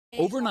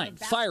Overnight,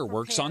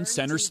 fireworks on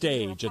center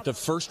stage at the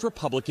first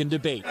Republican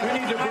debate,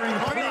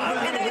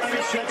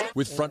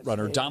 with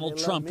frontrunner Donald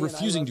Trump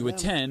refusing to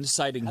attend,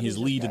 citing his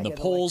lead in the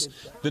polls.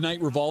 The night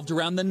revolved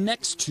around the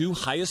next two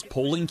highest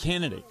polling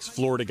candidates,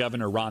 Florida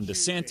Governor Ron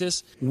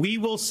DeSantis. We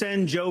will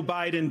send Joe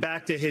Biden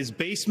back to his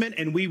basement,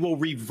 and we will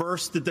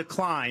reverse the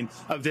decline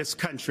of this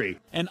country.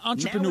 And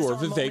entrepreneur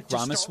Vivek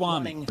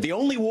Ramaswamy. The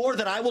only war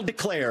that I will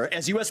declare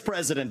as U.S.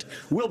 president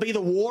will be the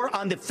war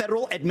on the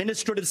federal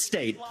administrative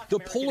state. The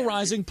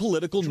polarizing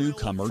political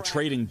newcomer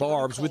trading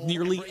barbs with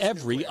nearly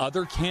every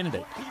other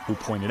candidate, who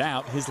pointed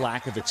out his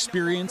lack of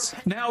experience.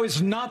 Now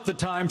is not the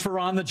time for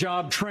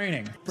on-the-job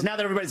training. Now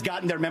that everybody's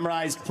gotten their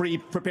memorized,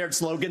 pre-prepared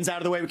slogans out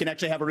of the way, we can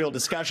actually have a real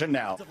discussion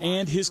now.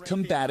 And his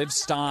combative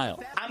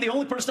style. I'm the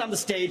only person on the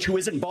stage who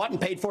isn't bought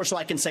and paid for, so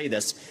I can say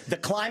this. The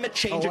climate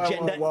change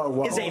agenda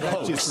is a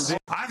hoax.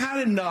 I've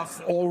had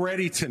enough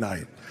already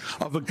tonight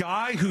of a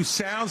guy who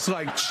sounds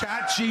like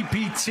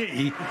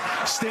ChatGPT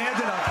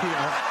standing up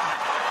here.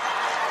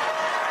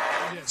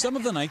 Some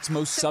of the night's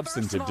most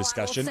substantive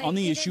discussion on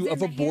the issue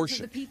of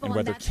abortion and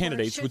whether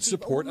candidates would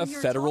support a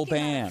federal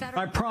ban.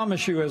 I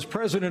promise you, as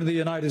President of the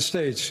United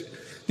States,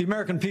 the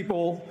American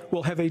people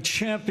will have a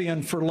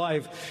champion for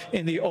life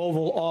in the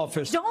Oval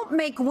Office. Don't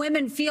make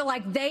women feel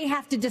like they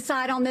have to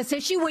decide on this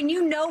issue when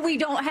you know we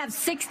don't have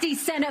 60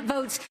 Senate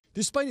votes.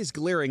 Despite his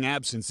glaring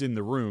absence in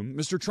the room,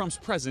 Mr. Trump's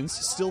presence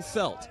still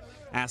felt.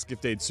 Asked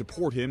if they'd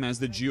support him as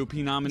the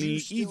GOP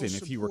nominee, even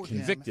if he were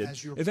convicted.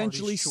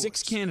 Eventually,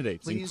 6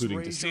 candidates,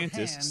 including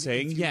DeSantis,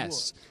 saying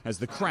yes, as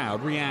the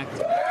crowd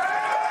reacted.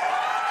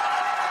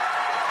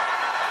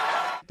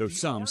 Though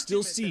some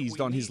still seized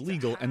on his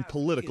legal and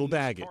political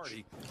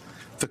baggage.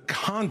 The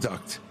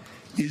conduct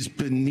is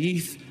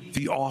beneath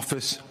the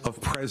office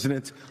of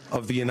President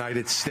of the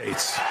United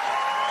States.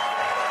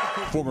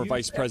 Former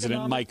Vice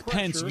President Mike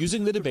Pence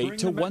using the debate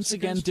to once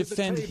again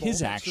defend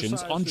his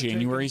actions on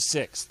January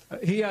 6th.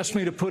 He asked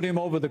me to put him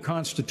over the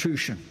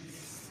Constitution,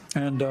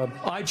 and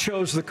I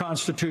chose the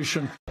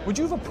Constitution. Would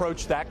you have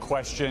approached that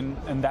question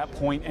and that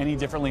point any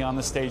differently on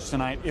the stage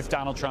tonight if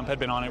Donald Trump had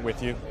been on it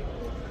with you?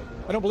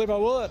 I don't believe I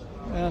would,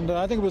 and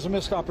I think it was a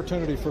missed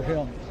opportunity for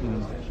him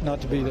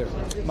not to be there.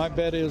 My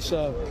bet is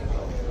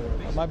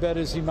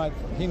he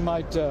might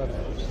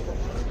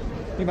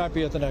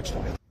be at the next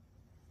one.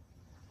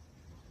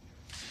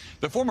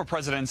 The former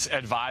president's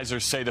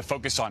advisors say the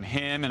focus on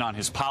him and on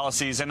his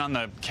policies and on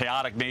the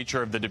chaotic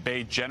nature of the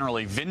debate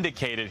generally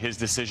vindicated his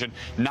decision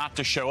not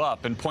to show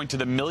up, and point to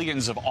the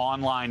millions of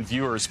online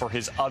viewers for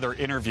his other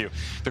interview.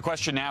 The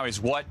question now is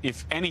what,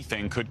 if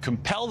anything, could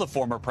compel the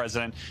former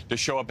president to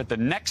show up at the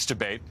next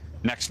debate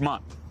next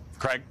month?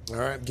 Craig? All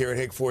right, Garrett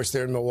Haake for us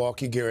there in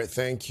Milwaukee. Garrett,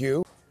 thank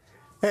you.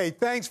 Hey,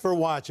 thanks for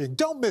watching.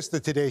 Don't miss the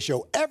Today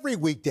Show every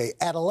weekday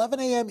at 11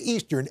 a.m.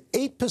 Eastern,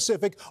 8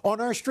 Pacific on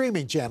our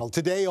streaming channel,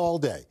 Today All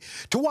Day.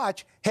 To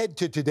watch, head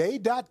to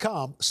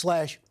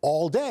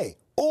today.com/allday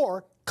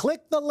or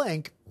click the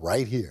link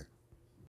right here.